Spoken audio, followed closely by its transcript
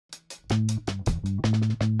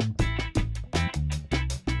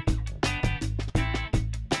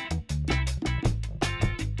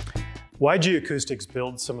YG Acoustics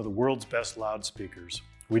builds some of the world's best loudspeakers.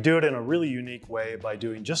 We do it in a really unique way by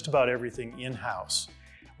doing just about everything in-house.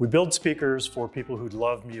 We build speakers for people who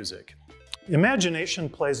love music. Imagination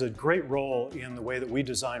plays a great role in the way that we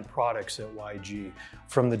design products at YG,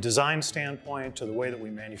 from the design standpoint to the way that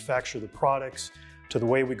we manufacture the products to the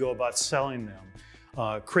way we go about selling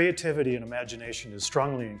them. Creativity and imagination is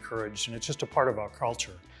strongly encouraged, and it's just a part of our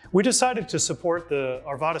culture. We decided to support the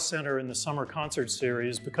Arvada Center in the summer concert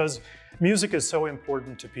series because music is so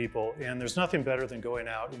important to people, and there's nothing better than going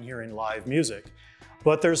out and hearing live music.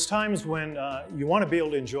 But there's times when you want to be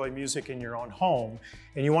able to enjoy music in your own home,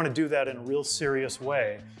 and you want to do that in a real serious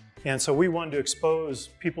way. And so we wanted to expose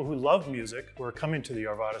people who love music, who are coming to the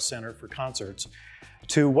Arvada Center for concerts,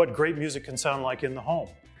 to what great music can sound like in the home.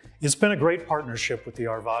 It's been a great partnership with the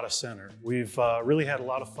Arvada Center. We've really had a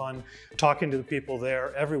lot of fun talking to the people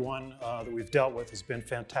there. Everyone that we've dealt with has been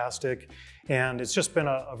fantastic, and it's just been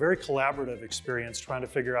a very collaborative experience trying to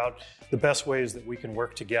figure out the best ways that we can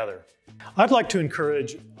work together. I'd like to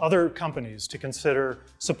encourage other companies to consider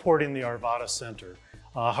supporting the Arvada Center.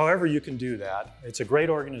 However you can do that. It's a great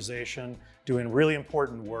organization doing really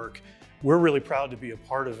important work. We're really proud to be a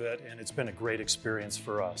part of it, and it's been a great experience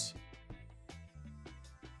for us.